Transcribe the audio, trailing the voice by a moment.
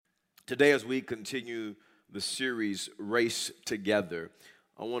Today, as we continue the series, Race Together,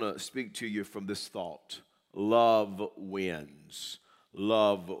 I want to speak to you from this thought. Love wins.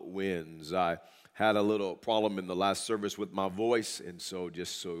 Love wins. I had a little problem in the last service with my voice, and so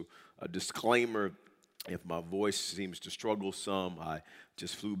a disclaimer, if my voice seems to struggle some, I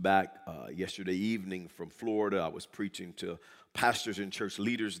just flew back yesterday evening from Florida. I was preaching to pastors and church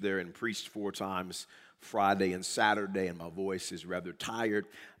leaders there and preached 4 times Friday and Saturday, and my voice is rather tired,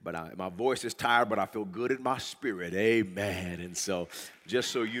 but my voice is tired, but I feel good in my spirit. Amen. And so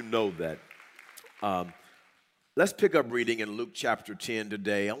just so you know that. Let's pick up reading in Luke chapter 10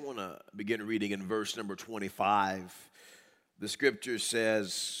 today. I want to begin reading in verse number 25. The scripture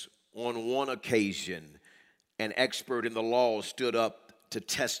says, on one occasion, an expert in the law stood up to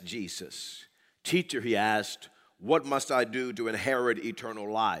test Jesus. Teacher, he asked, what must I do to inherit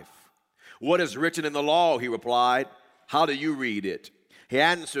eternal life? What is written in the law, he replied. How do you read it? He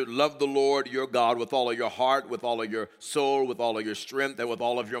answered, love the Lord your God with all of your heart, with all of your soul, with all of your strength, and with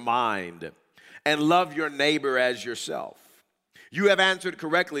all of your mind. And love your neighbor as yourself. You have answered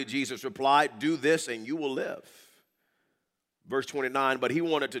correctly, Jesus replied. Do this and you will live. Verse 29, but he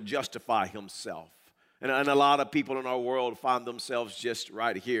wanted to justify himself. And a lot of people in our world find themselves just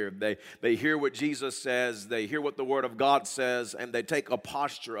right here. They hear what Jesus says, they hear what the Word of God says, and they take a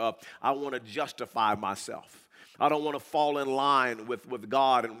posture of, I want to justify myself. I don't want to fall in line with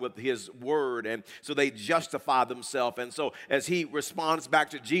God and with His Word. And so they justify themselves. And so as he responds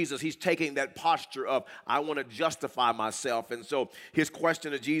back to Jesus, he's taking that posture of, I want to justify myself. And so his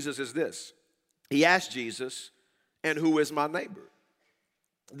question to Jesus is this. He asked Jesus, and who is my neighbor?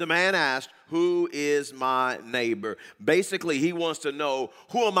 The man asked, who is my neighbor? Basically, he wants to know,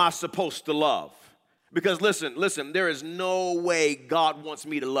 who am I supposed to love? Because listen, there is no way God wants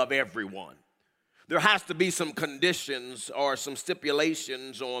me to love everyone. There has to be some conditions or some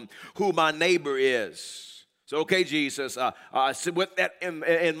stipulations on who my neighbor is. So, okay, Jesus, so with that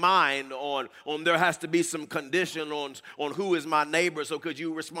in mind, on there has to be some condition on who is my neighbor. So could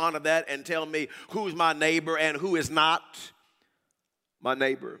you respond to that and tell me who's my neighbor and who is not my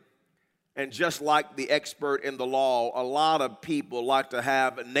neighbor? And just like the expert in the law, a lot of people like to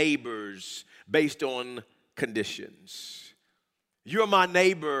have neighbors based on conditions. You're my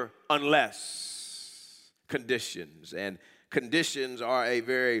neighbor unless conditions. And conditions are a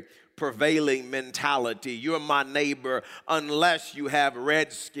very prevailing mentality. You're my neighbor unless you have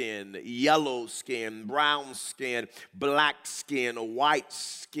red skin, yellow skin, brown skin, black skin, white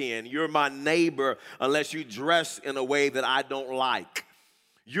skin. You're my neighbor unless you dress in a way that I don't like.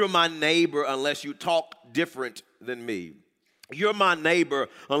 You're my neighbor unless you talk different than me. You're my neighbor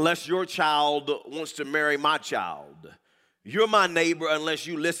unless your child wants to marry my child. You're my neighbor unless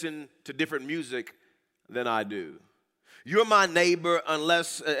you listen to different music than I do. You're my neighbor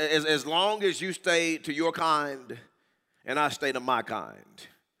unless, as long as you stay to your kind and I stay to my kind.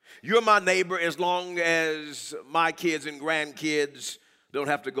 You're my neighbor as long as my kids and grandkids don't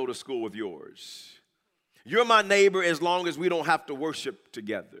have to go to school with yours. You're my neighbor as long as we don't have to worship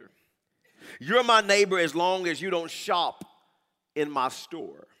together. You're my neighbor as long as you don't shop in my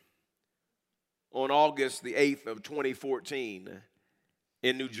store. On August the 8th of 2014,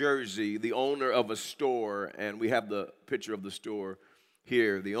 in New Jersey, the owner of a store, and we have the picture of the store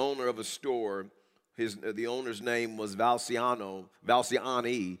here, the owner of a store, the owner's name was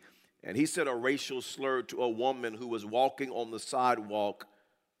Valciani, and he said a racial slur to a woman who was walking on the sidewalk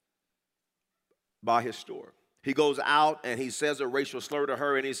by his store. He goes out and he says a racial slur to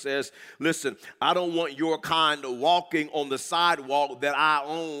her, and he says, listen, I don't want your kind of walking on the sidewalk that I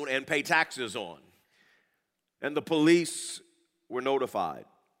own and pay taxes on. And the police were notified.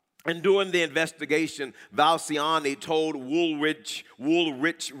 And during the investigation, Valciani told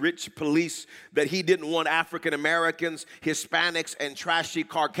Woolrich police that he didn't want African Americans, Hispanics, and trashy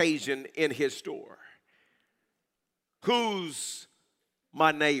Caucasian in his store. Who's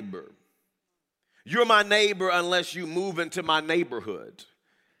my neighbor? You're my neighbor unless you move into my neighborhood.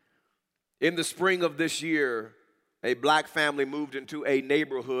 In the spring of this year, a black family moved into a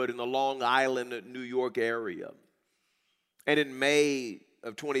neighborhood in the Long Island, New York area. And in May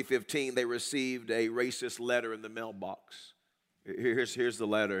of 2015, they received a racist letter in the mailbox. Here's the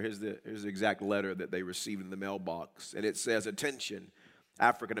letter. Here's the exact letter that they received in the mailbox. And it says, attention,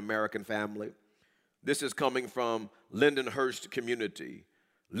 African American family. This is coming from Lindenhurst community.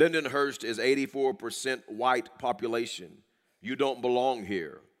 Lindenhurst is 84% white population. You don't belong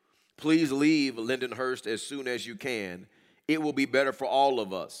here. Please leave Lindenhurst as soon as you can. It will be better for all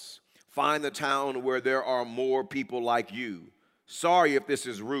of us. Find the town where there are more people like you. Sorry if this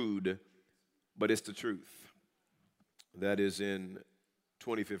is rude, but it's the truth. That is in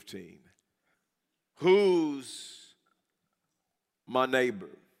 2015. Who's my neighbor?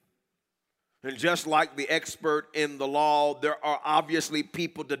 And just like the expert in the law, there are obviously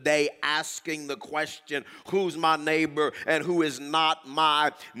people today asking the question, who's my neighbor and who is not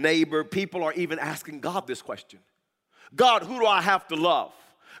my neighbor? People are even asking God this question. God, who do I have to love?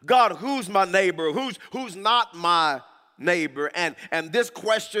 God, who's my neighbor? Who's not my neighbor? And this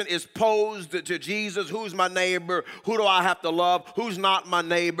question is posed to Jesus. Who's my neighbor? Who do I have to love? Who's not my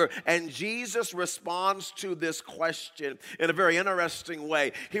neighbor? And Jesus responds to this question in a very interesting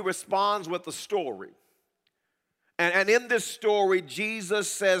way. He responds with a story. And in this story,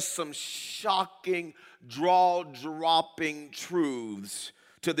 Jesus says some shocking, jaw-dropping truths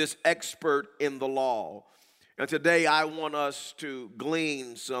to this expert in the law. And today I want us to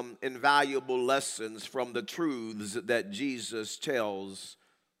glean some invaluable lessons from the truths that Jesus tells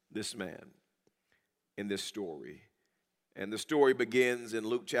this man in this story. And the story begins in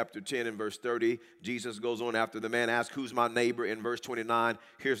Luke chapter 10 and verse 30. Jesus goes on after the man asks, who's my neighbor? In verse 29,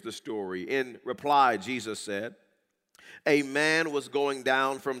 here's the story. In reply, Jesus said, a man was going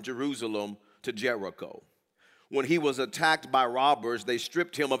down from Jerusalem to Jericho. When he was attacked by robbers, they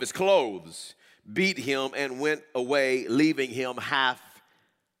stripped him of his clothes, beat him, and went away, leaving him half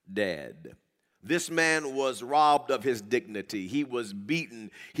dead. This man was robbed of his dignity. He was beaten.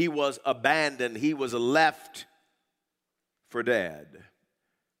 He was abandoned. He was left for dead.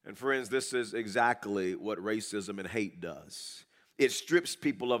 And friends, this is exactly what racism and hate does. It strips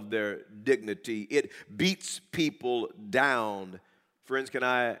people of their dignity. It beats people down. Friends, can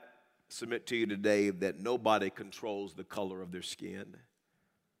I submit to you today that nobody controls the color of their skin?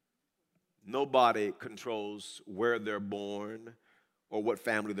 Nobody controls where they're born or what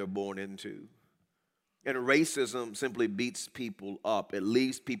family they're born into. And racism simply beats people up. It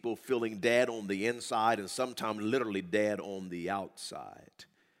leaves people feeling dead on the inside and sometimes literally dead on the outside.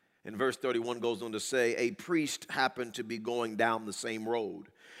 And verse 31 goes on to say, a priest happened to be going down the same road.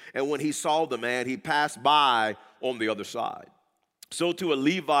 And when he saw the man, he passed by on the other side. So to a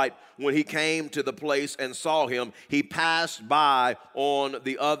Levite, when he came to the place and saw him, he passed by on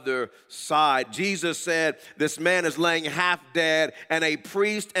the other side. Jesus said, this man is laying half dead, and a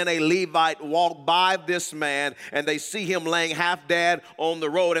priest and a Levite walk by this man, and they see him laying half dead on the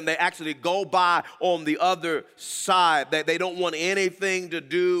road, and they actually go by on the other side. They don't want anything to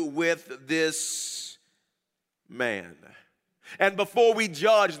do with this man. And before we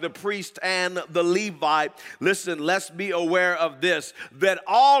judge the priest and the Levite, listen, let's be aware of this, that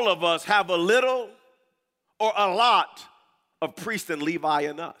all of us have a little or a lot of priest and Levi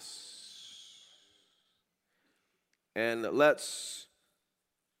in us. And let's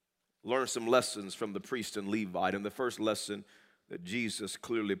learn some lessons from the priest and Levite. And the first lesson that Jesus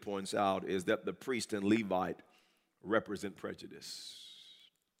clearly points out is that the priest and Levite represent prejudice.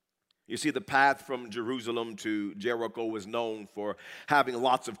 You see, the path from Jerusalem to Jericho was known for having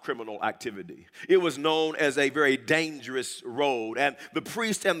lots of criminal activity. It was known as a very dangerous road. And the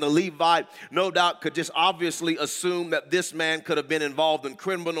priest and the Levite, no doubt, could just obviously assume that this man could have been involved in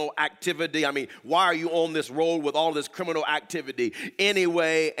criminal activity. I mean, why are you on this road with all this criminal activity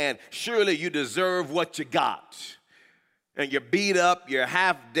anyway? And surely you deserve what you got. And you're beat up, you're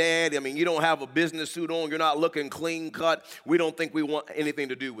half dead. I mean, you don't have a business suit on, you're not looking clean cut. We don't think we want anything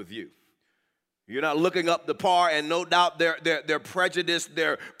to do with you. You're not looking up the par, and no doubt they're prejudiced,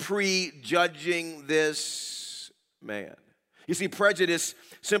 they're prejudging this man. You see, prejudice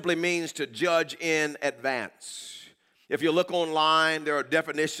simply means to judge in advance. If you look online, there are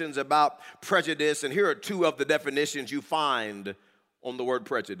definitions about prejudice, and here are two of the definitions you find on the word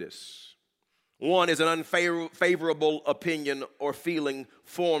prejudice. One is an unfavorable opinion or feeling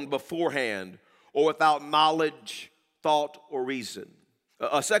formed beforehand or without knowledge, thought, or reason.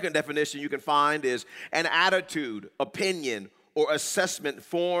 A second definition you can find is an attitude, opinion, or assessment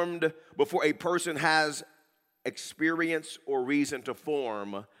formed before a person has experience or reason to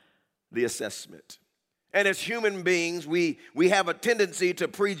form the assessment. And as human beings, we have a tendency to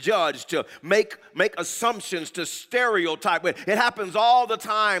prejudge, to make assumptions, to stereotype. It happens all the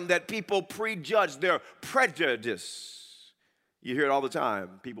time that people prejudge, their prejudice. You hear it all the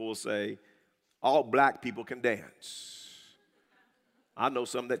time. People will say, all black people can dance. I know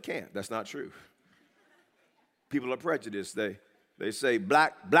some that can't. That's not true. People are prejudiced. They say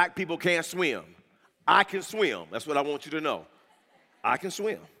black people can't swim. I can swim. That's what I want you to know. I can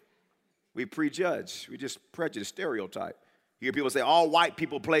swim. We prejudge. We just prejudice, stereotype. You hear people say all white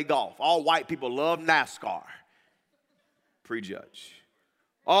people play golf. All white people love NASCAR. Prejudge.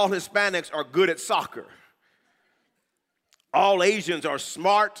 All Hispanics are good at soccer. All Asians are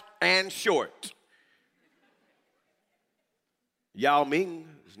smart and short. Yao Ming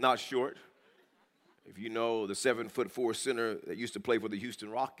is not short. If you know the 7'4" center that used to play for the Houston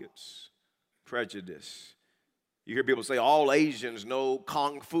Rockets, prejudice. You hear people say all Asians know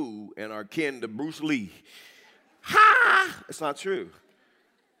Kung Fu and are kin to Bruce Lee. Ha! It's not true.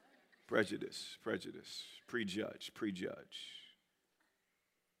 Prejudice, prejudge.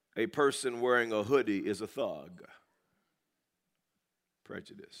 A person wearing a hoodie is a thug.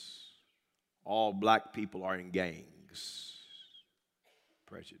 Prejudice. All black people are in gangs.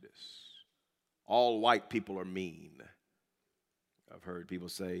 Prejudice. All white people are mean. I've heard people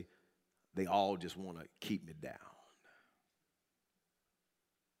say they all just want to keep me down.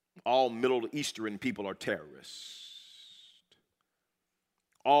 All Middle Eastern people are terrorists.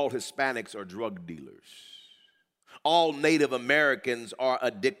 All Hispanics are drug dealers. All Native Americans are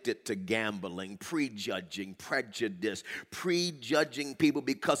addicted to gambling, prejudging, prejudice, prejudging people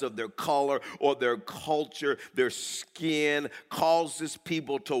because of their color or their culture, their skin causes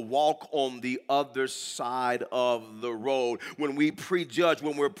people to walk on the other side of the road. When we prejudge,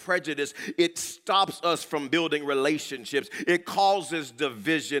 when we're prejudiced, it stops us from building relationships. It causes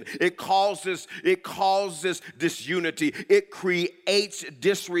division. It causes disunity. It creates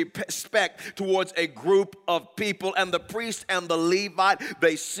disrespect towards a group of people. And the priest and the Levite,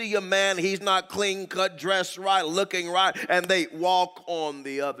 they see a man, he's not clean cut, dressed right, looking right, and they walk on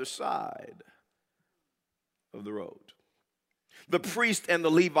the other side of the road. The priest and the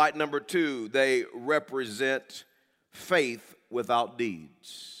Levite, number two, they represent faith without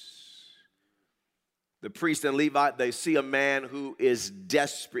deeds. The priest and Levite, they see a man who is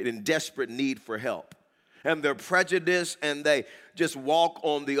desperate, in desperate need for help. And they're prejudiced and they just walk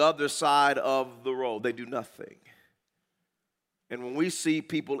on the other side of the road. They do nothing. And when we see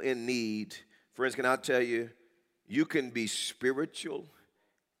people in need, friends, can I tell you, you can be spiritual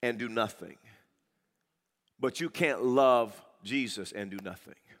and do nothing. But you can't love Jesus and do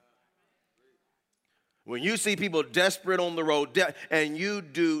nothing. When you see people desperate on the road and you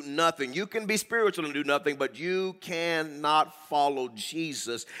do nothing, you can be spiritual and do nothing, but you cannot follow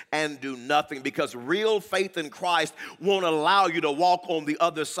Jesus and do nothing, because real faith in Christ won't allow you to walk on the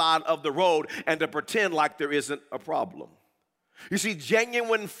other side of the road and to pretend like there isn't a problem. You see,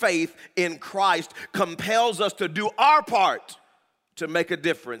 genuine faith in Christ compels us to do our part to make a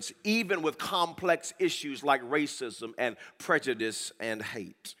difference, even with complex issues like racism and prejudice and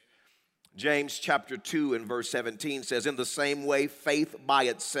hate. James chapter 2 and verse 17 says, in the same way, faith by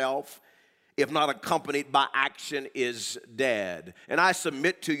itself, if not accompanied by action, is dead. And I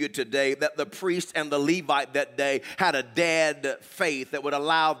submit to you today that the priest and the Levite that day had a dead faith that would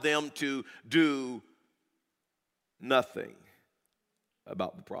allow them to do nothing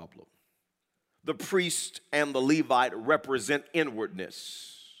about the problem. The priest and the Levite represent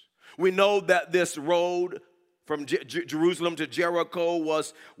inwardness. We know that this road from Jerusalem to Jericho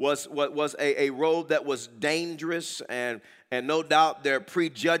was a road that was dangerous, and no doubt they're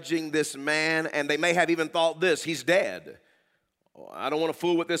prejudging this man, and they may have even thought this: he's dead. I don't want to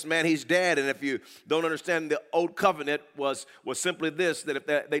fool with this man, he's dead. And if you don't understand, the old covenant was simply this, that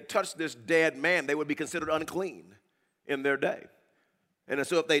if they touched this dead man, they would be considered unclean in their day. And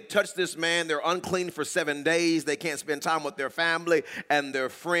so if they touch this man, they're unclean for 7 days. They can't spend time with their family and their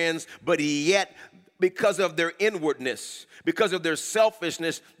friends. But yet, because of their inwardness, because of their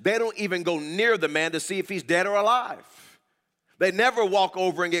selfishness, they don't even go near the man to see if he's dead or alive. They never walk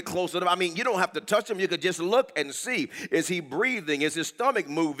over and get close to him. I mean, you don't have to touch him. You could just look and see. Is he breathing? Is his stomach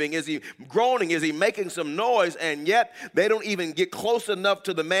moving? Is he groaning? Is he making some noise? And yet they don't even get close enough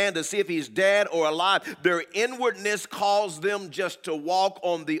to the man to see if he's dead or alive. Their inwardness caused them just to walk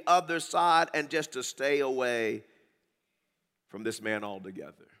on the other side and just to stay away from this man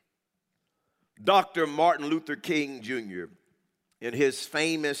altogether. Dr. Martin Luther King Jr., in his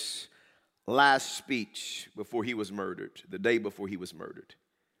famous last speech before he was murdered, the day before he was murdered,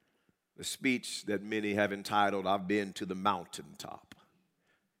 the speech that many have entitled, I've Been to the Mountaintop.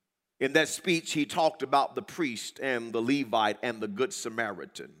 In that speech, he talked about the priest and the Levite and the Good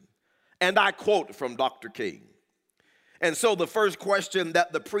Samaritan. And I quote from Dr. King. And so the first question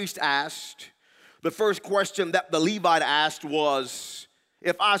that the priest asked, the first question that the Levite asked was,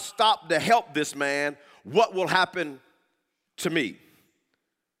 if I stop to help this man, what will happen to me?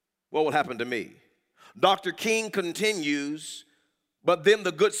 What will happen to me? Dr. King continues, but then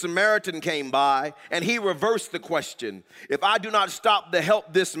the Good Samaritan came by and he reversed the question. If I do not stop to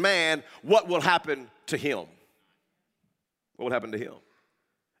help this man, what will happen to him? What will happen to him?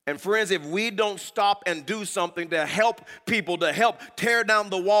 And friends, if we don't stop and do something to help people, to help tear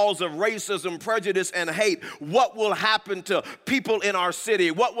down the walls of racism, prejudice, and hate, what will happen to people in our city?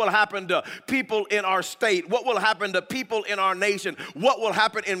 What will happen to people in our state? What will happen to people in our nation? What will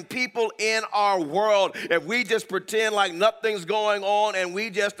happen in people in our world if we just pretend like nothing's going on and we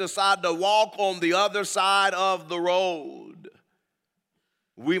just decide to walk on the other side of the road?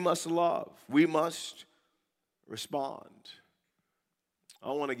 We must love. We must respond.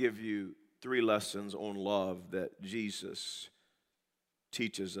 I want to give you 3 lessons on love that Jesus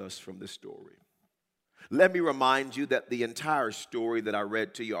teaches us from this story. Let me remind you that the entire story that I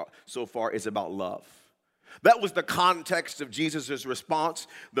read to you so far is about love. That was the context of Jesus' response.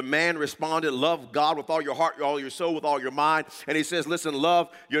 The man responded, love God with all your heart, all your soul, with all your mind. And he says, listen, love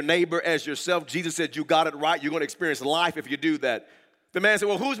your neighbor as yourself. Jesus said, you got it right. You're going to experience life if you do that. The man said,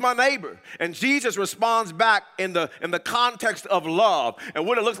 well, who's my neighbor? And Jesus responds back in the context of love and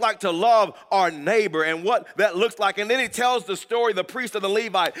what it looks like to love our neighbor and what that looks like. And then he tells the story, the priest of the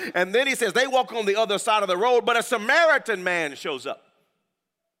Levite. And then he says they walk on the other side of the road, but a Samaritan man shows up.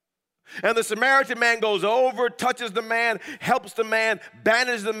 And the Samaritan man goes over, touches the man, helps the man,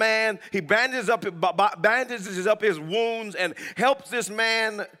 bandages the man. He bandages up his wounds and helps this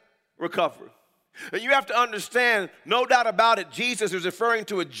man recover. And you have to understand, no doubt about it, Jesus is referring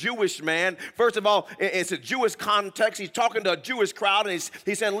to a Jewish man. First of all, it's a Jewish context. He's talking to a Jewish crowd, and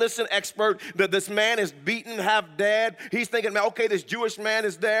he's saying, listen, expert, that this man is beaten, half dead. He's thinking, okay, this Jewish man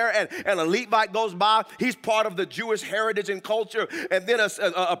is there, and a Levite goes by. He's part of the Jewish heritage and culture. And then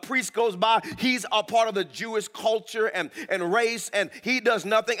a priest goes by. He's a part of the Jewish culture and race, and he does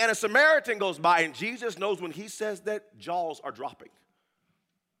nothing. And a Samaritan goes by, and Jesus knows when he says that, jaws are dropping.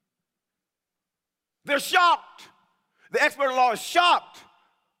 They're shocked. The expert in law is shocked.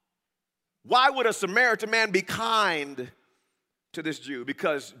 Why would a Samaritan man be kind to this Jew?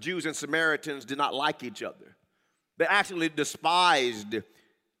 Because Jews and Samaritans did not like each other. They actually despised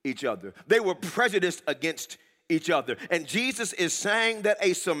each other. They were prejudiced against each other. And Jesus is saying that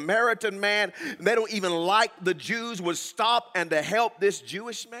a Samaritan man, they don't even like the Jews, would stop and to help this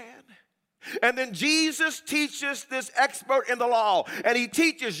Jewish man. And then Jesus teaches this expert in the law, and he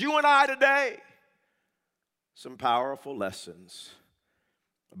teaches you and I today some powerful lessons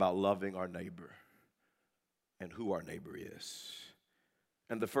about loving our neighbor and who our neighbor is.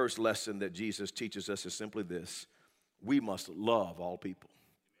 And the first lesson that Jesus teaches us is simply this: we must love all people.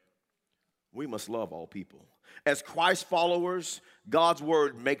 We must love all people. As Christ followers, God's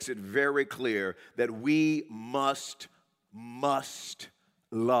word makes it very clear that we must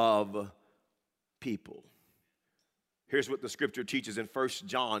love people. Here's what the scripture teaches in 1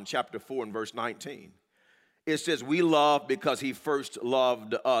 John chapter 4 and verse 19. It says, we love because he first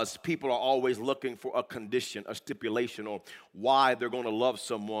loved us. People are always looking for a condition, a stipulation, or why they're going to love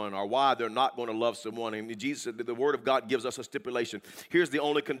someone or why they're not going to love someone. And Jesus said that the word of God gives us a stipulation. Here's the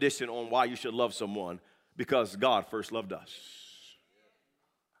only condition on why you should love someone: because God first loved us.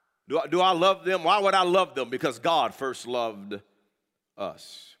 Do I love them? Why would I love them? Because God first loved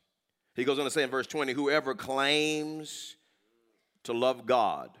us. He goes on to say in verse 20, whoever claims to love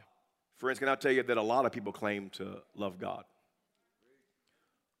God. Friends, can I tell you that a lot of people claim to love God?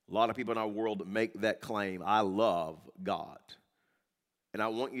 A lot of people in our world make that claim: I love God. And I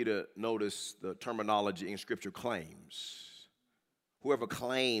want you to notice the terminology in Scripture: claims. Whoever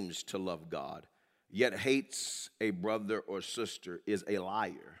claims to love God, yet hates a brother or sister, is a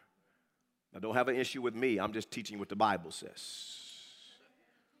liar. Now, don't have an issue with me. I'm just teaching what the Bible says.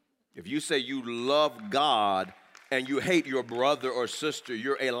 If you say you love God and you hate your brother or sister,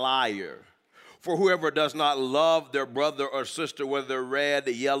 you're a liar. For whoever does not love their brother or sister, whether they're red,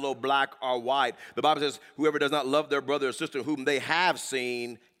 yellow, black, or white, the Bible says whoever does not love their brother or sister whom they have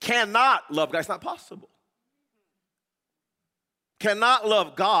seen cannot love God. It's not possible. Cannot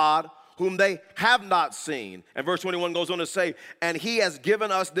love God whom they have not seen. And verse 21 goes on to say, and he has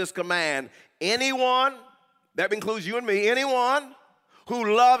given us this command: anyone, that includes you and me, anyone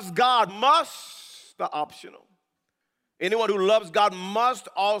who loves God must, the optional, anyone who loves God must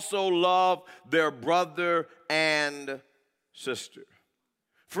also love their brother and sister.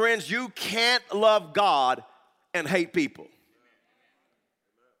 Friends, you can't love God and hate people.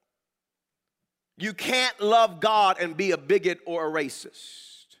 You can't love God and be a bigot or a racist.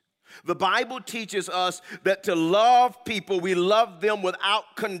 The Bible teaches us that to love people, we love them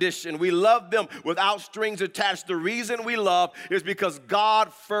without condition. We love them without strings attached. The reason we love is because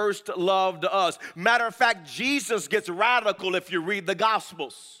God first loved us. Matter of fact, Jesus gets radical if you read the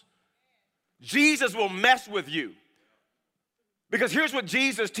Gospels. Jesus will mess with you. Because here's what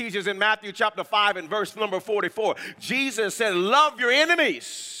Jesus teaches in Matthew chapter 5 and verse number 44. Jesus said, love your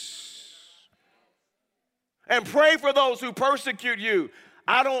enemies and pray for those who persecute you.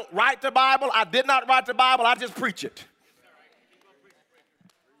 I don't write the Bible. I did not write the Bible. I just preach it.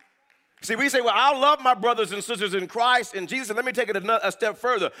 See, we say, well, I love my brothers and sisters in Christ. And Jesus said, let me take it a step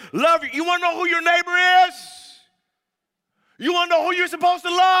further. Love you. You want to know who your neighbor is? You want to know who you're supposed to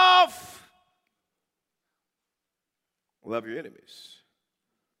love? Love your enemies.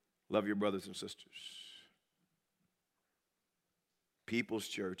 Love your brothers and sisters. People's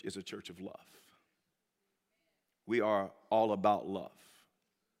Church is a church of love. We are all about love.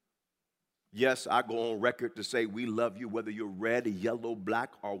 Yes, I go on record to say we love you whether you're red, yellow,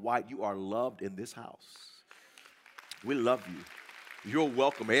 black, or white. You are loved in this house. We love you. You're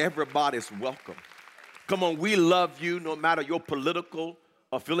welcome. Everybody's welcome. Come on, we love you no matter your political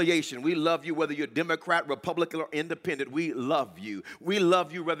affiliation. We love you whether you're Democrat, Republican, or Independent. We love you. We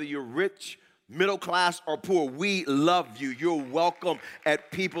love you whether you're rich, middle class, or poor. We love you. You're welcome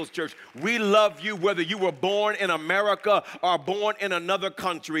at People's Church. We love you whether you were born in America or born in another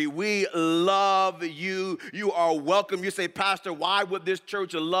country. We love you. You are welcome. You say, Pastor, why would this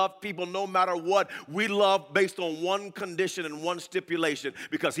church love people no matter what? We love based on one condition and one stipulation,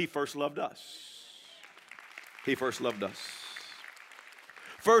 because he first loved us. He first loved us.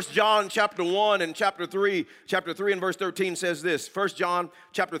 1 John chapter 1 and chapter 3 and verse 13 says this. 1 John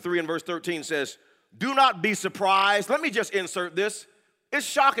chapter 3 and verse 13 says, do not be surprised. Let me just insert this. It's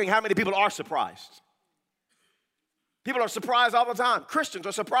shocking how many people are surprised. People are surprised all the time. Christians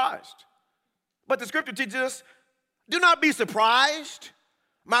are surprised. But the scripture teaches us, do not be surprised,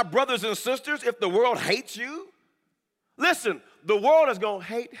 my brothers and sisters, if the world hates you. Listen, the world is going to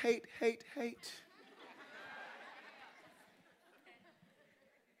hate, hate, hate, hate.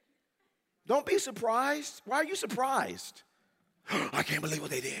 Don't be surprised. Why are you surprised? I can't believe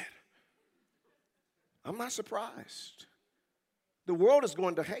what they did. I'm not surprised. The world is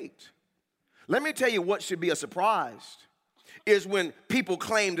going to hate. Let me tell you what should be a surprise is when people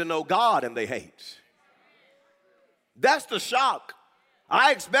claim to know God and they hate. That's the shock.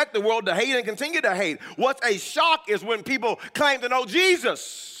 I expect the world to hate and continue to hate. What's a shock is when people claim to know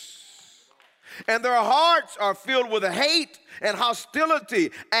Jesus and their hearts are filled with hate and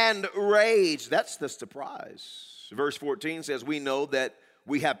hostility and rage. That's the surprise. Verse 14 says, we know that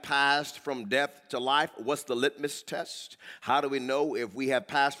we have passed from death to life. What's the litmus test? How do we know if we have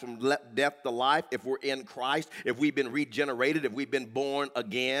passed from death to life, if we're in Christ, if we've been regenerated, if we've been born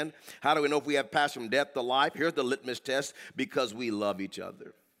again? How do we know if we have passed from death to life? Here's the litmus test: because we love each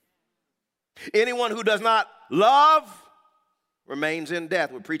other. Anyone who does not love remains in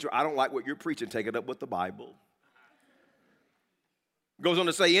death. Well, preacher, I don't like what you're preaching. Take it up with the Bible. Goes on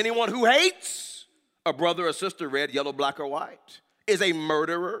to say, anyone who hates a brother or sister, red, yellow, black, or white, is a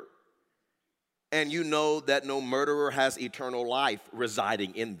murderer. And you know that no murderer has eternal life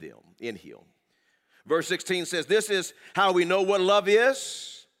residing in him. Verse 16 says, this is how we know what love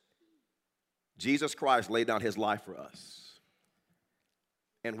is. Jesus Christ laid down his life for us.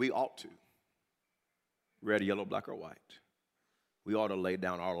 And we ought to. Red, yellow, black, or white. We ought to lay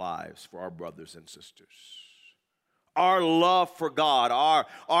down our lives for our brothers and sisters. Our love for God,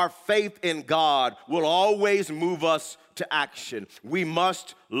 our faith in God will always move us to action. We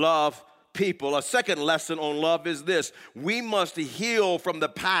must love people. A second lesson on love is this: we must heal from the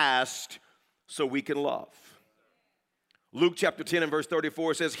past so we can love. Luke chapter 10 and verse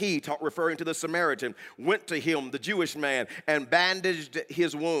 34 says, he, referring to the Samaritan, went to him, the Jewish man, and bandaged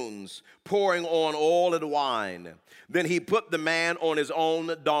his wounds, pouring on oil and wine. Then he put the man on his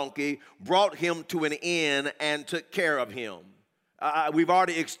own donkey, brought him to an inn, and took care of him. We've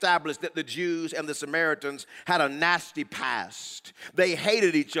already established that the Jews and the Samaritans had a nasty past. They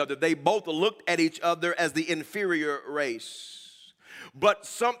hated each other. They both looked at each other as the inferior race. But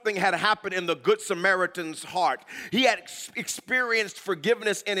something had happened in the Good Samaritan's heart. He had experienced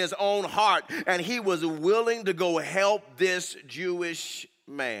forgiveness in his own heart, and he was willing to go help this Jewish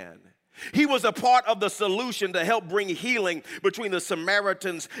man. He was a part of the solution to help bring healing between the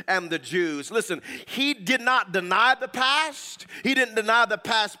Samaritans and the Jews. Listen, he did not deny the past. He didn't deny the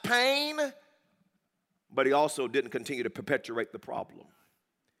past pain, but he also didn't continue to perpetuate the problem.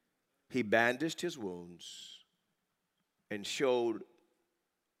 He bandaged his wounds and showed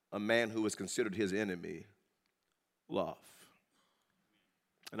a man who was considered his enemy love.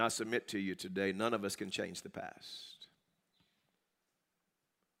 And I submit to you today, none of us can change the past.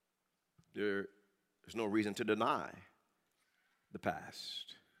 There's no reason to deny the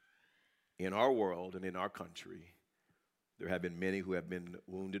past. In our world and in our country, there have been many who have been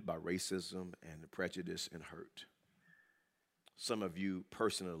wounded by racism and prejudice and hurt. Some of you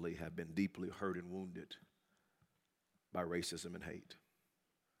personally have been deeply hurt and wounded by racism and hate.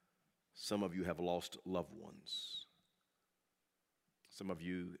 Some of you have lost loved ones. Some of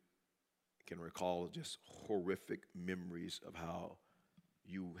you can recall just horrific memories of how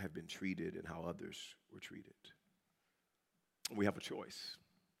you have been treated and how others were treated. We have a choice.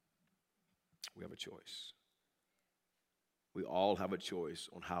 We have a choice. We all have a choice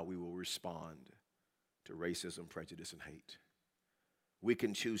on how we will respond to racism, prejudice, and hate. We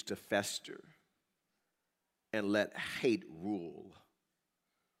can choose to fester and let hate rule,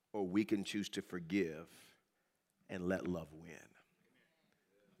 or we can choose to forgive and let love win.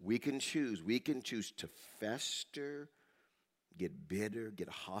 We can choose to fester, get bitter, get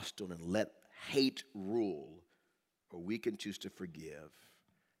hostile, and let hate rule, or we can choose to forgive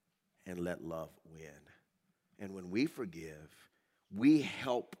and let love win. And when we forgive, we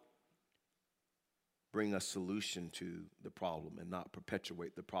help bring a solution to the problem and not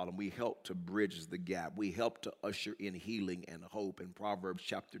perpetuate the problem. We help to bridge the gap. We help to usher in healing and hope. And Proverbs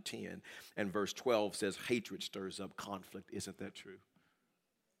chapter 10 and verse 12 says, hatred stirs up conflict. Isn't that true?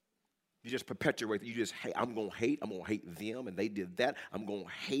 You just perpetuate. You just hate. I'm going to hate them, and they did that. I'm going to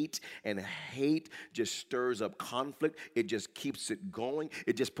hate, and hate just stirs up conflict. It just keeps it going.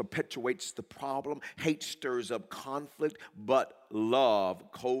 It just perpetuates the problem. Hate stirs up conflict, but love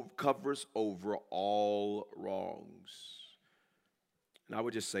covers over all wrongs. And I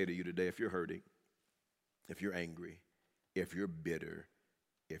would just say to you today, if you're hurting, if you're angry, if you're bitter,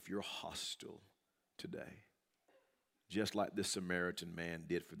 if you're hostile today, just like this Samaritan man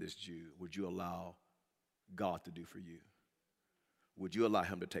did for this Jew, would you allow God to do for you? Would you allow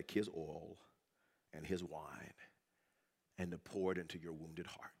him to take his oil and his wine and to pour it into your wounded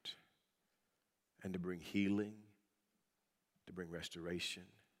heart and to bring healing, to bring restoration,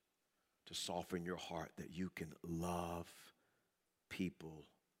 to soften your heart that you can love people,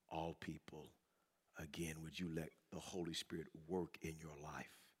 all people, again? Would you let the Holy Spirit work in your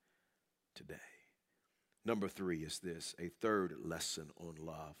life today? Number 3 is this, a third lesson on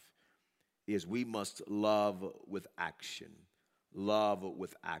love, is we must love with action. Love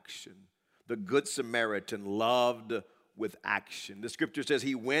with action. The Good Samaritan loved with action. The scripture says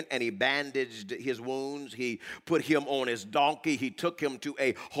he went and he bandaged his wounds. He put him on his donkey. He took him to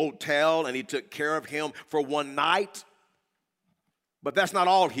a hotel and he took care of him for one night. But that's not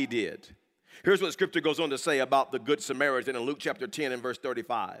all he did. Here's what Scripture goes on to say about the Good Samaritan in Luke chapter 10 and verse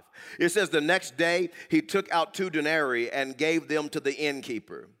 35. It says, the next day he took out 2 denarii and gave them to the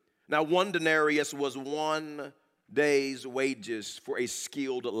innkeeper. Now 1 denarius was 1 day's wages for a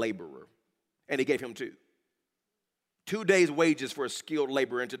skilled laborer, and he gave him 2. 2 days' wages for a skilled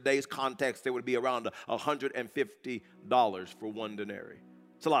laborer. In today's context, there would be around $150 for 1 denarii.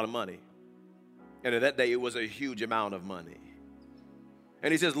 It's a lot of money. And in that day, it was a huge amount of money.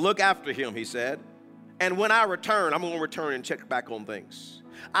 And he says, look after him, he said. And when I return, I'm going to return and check back on things.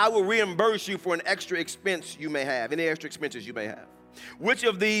 I will reimburse you for an extra expense you may have, any extra expenses you may have. Which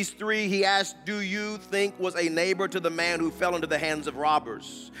of these 3, he asked, do you think was a neighbor to the man who fell into the hands of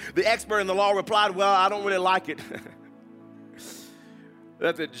robbers? The expert in the law replied, well, I don't really like it.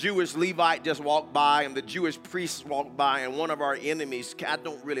 That the Jewish Levite just walked by and the Jewish priests walked by and one of our enemies. I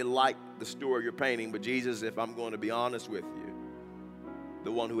don't really like the story you're painting, but Jesus, if I'm going to be honest with you,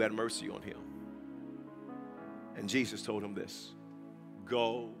 the one who had mercy on him. And Jesus told him this,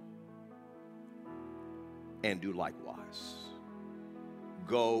 go and do likewise.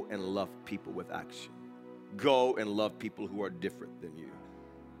 Go and love people with action. Go and love people who are different than you.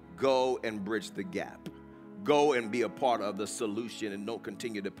 Go and bridge the gap. Go and be a part of the solution and don't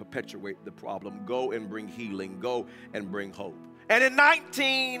continue to perpetuate the problem. Go and bring healing. Go and bring hope. And in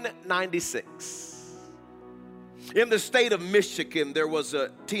 1996, in the state of Michigan, there was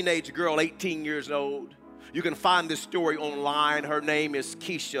a teenage girl, 18 years old. You can find this story online. Her name is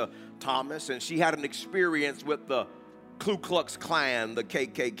Keisha Thomas, and she had an experience with the Ku Klux Klan, the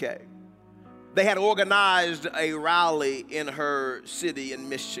KKK. They had organized a rally in her city in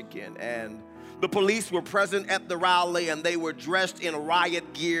Michigan, and the police were present at the rally, and they were dressed in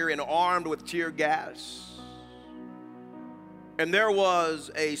riot gear and armed with tear gas. And there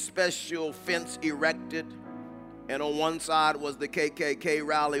was a special fence erected. And on one side was the KKK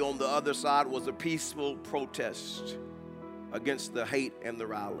rally. On the other side was a peaceful protest against the hate and the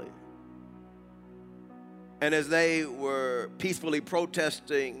rally. And as they were peacefully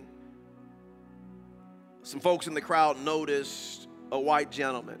protesting, some folks in the crowd noticed a white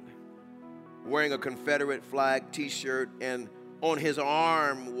gentleman wearing a Confederate flag t-shirt, and on his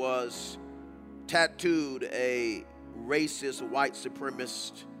arm was tattooed a racist white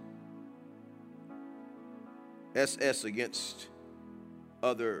supremacist SS against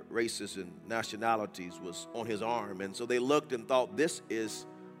other races and nationalities was on his arm. And so they looked and thought, this is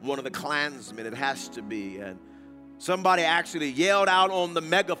one of the Klansmen. It has to be. And somebody actually yelled out on the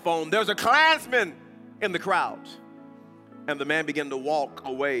megaphone, there's a Klansman in the crowd. And the man began to walk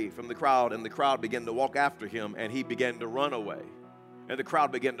away from the crowd, and the crowd began to walk after him, and he began to run away. And the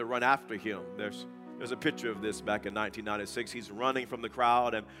crowd began to run after him. There's a picture of this back in 1996. He's running from the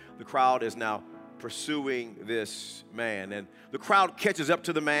crowd, and the crowd is now pursuing this man. And the crowd catches up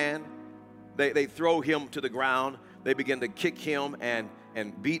to the man. They throw him to the ground. They begin to kick him and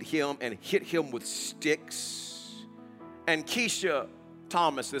beat him and hit him with sticks. And Keisha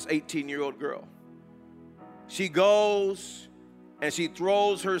Thomas, this 18-year-old girl, she goes and she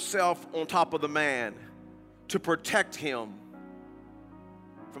throws herself on top of the man to protect him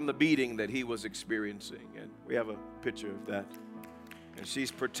from the beating that he was experiencing. And we have a picture of that. And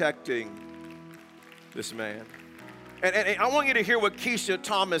she's protecting this man. And I want you to hear what Keisha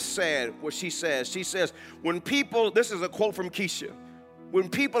Thomas said, what she says. She says, when people, this is a quote from Keisha, when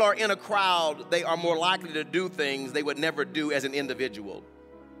people are in a crowd, they are more likely to do things they would never do as an individual.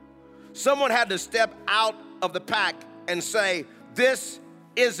 Someone had to step out of the pack and say, this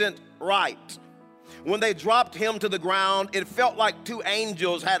isn't right. When they dropped him to the ground, it felt like two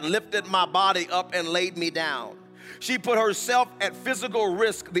angels had lifted my body up and laid me down. She put herself at physical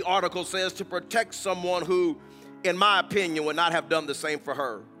risk, the article says, to protect someone who, in my opinion, would not have done the same for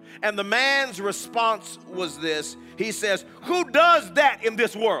her. And the man's response was this. He says, who does that in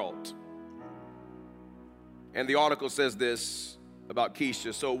this world? And the article says this about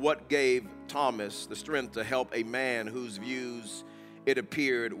Keisha. So what gave Thomas the strength to help a man whose views, it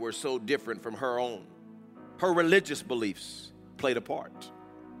appeared, were so different from her own? Her religious beliefs played a part,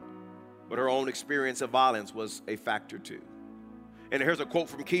 but her own experience of violence was a factor too. And here's a quote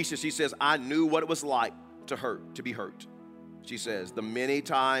from Keisha. She says, I knew what it was like to be hurt. She says, the many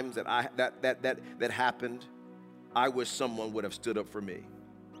times that happened, I wish someone would have stood up for me.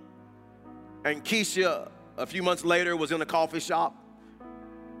 And Keisha, a few months later, was in a coffee shop,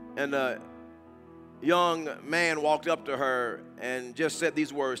 and a young man walked up to her and just said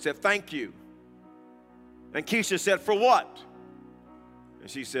these words, said, thank you. And Keisha said, for what? And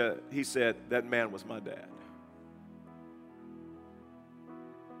he said, that man was my dad.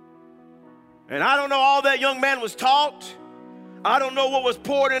 And I don't know all that young man was taught. I don't know what was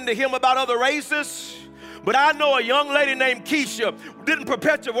poured into him about other races. But I know a young lady named Keisha didn't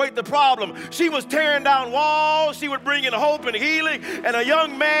perpetuate the problem. She was tearing down walls. She would bring in hope and healing. And a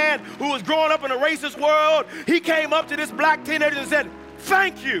young man who was growing up in a racist world, he came up to this black teenager and said,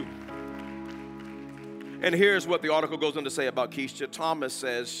 thank you. And here's what the article goes on to say about Keisha. Thomas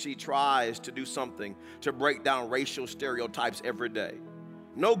says she tries to do something to break down racial stereotypes every day.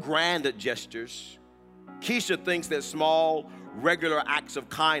 No grand gestures. Keisha thinks that small, regular acts of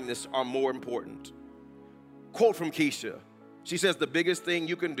kindness are more important. Quote from Keisha. She says, the biggest thing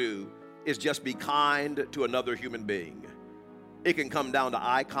you can do is just be kind to another human being. It can come down to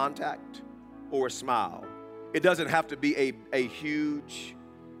eye contact or a smile. It doesn't have to be a huge,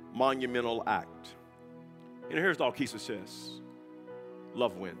 monumental act. And here's all Keisha says.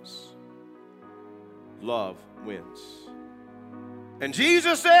 Love wins. Love wins. And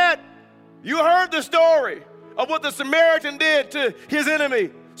Jesus said, you heard the story of what the Samaritan did to his enemy.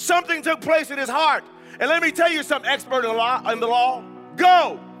 Something took place in his heart. And let me tell you something, expert in the law.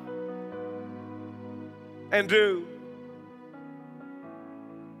 Go and do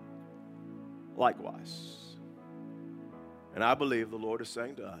likewise. And I believe the Lord is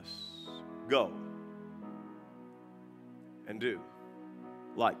saying to us, go and do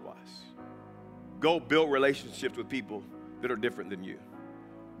likewise. Go build relationships with people that are different than you.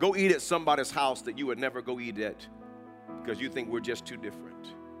 Go eat at somebody's house that you would never go eat at because you think we're just too different.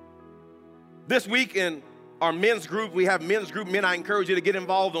 This week in our men's group, we have men's group. Men, I encourage you to get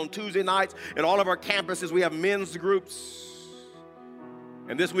involved on Tuesday nights. At all of our campuses, we have men's groups.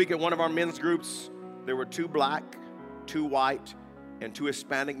 And this week at one of our men's groups, there were 2 black, 2 white, and 2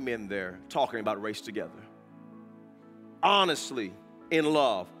 Hispanic men there talking about race together. Honestly, in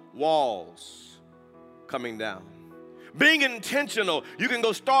love, walls coming down. Being intentional. You can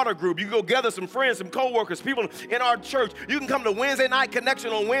go start a group. You can go gather some friends, some coworkers, people in our church. You can come to Wednesday Night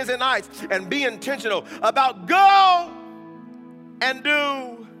Connection on Wednesday nights and be intentional about go and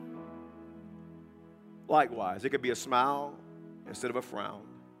do likewise. It could be a smile instead of a frown.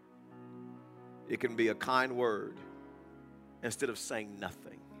 It can be a kind word instead of saying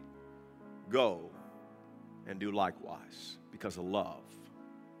nothing. Go and do likewise because love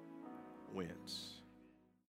wins.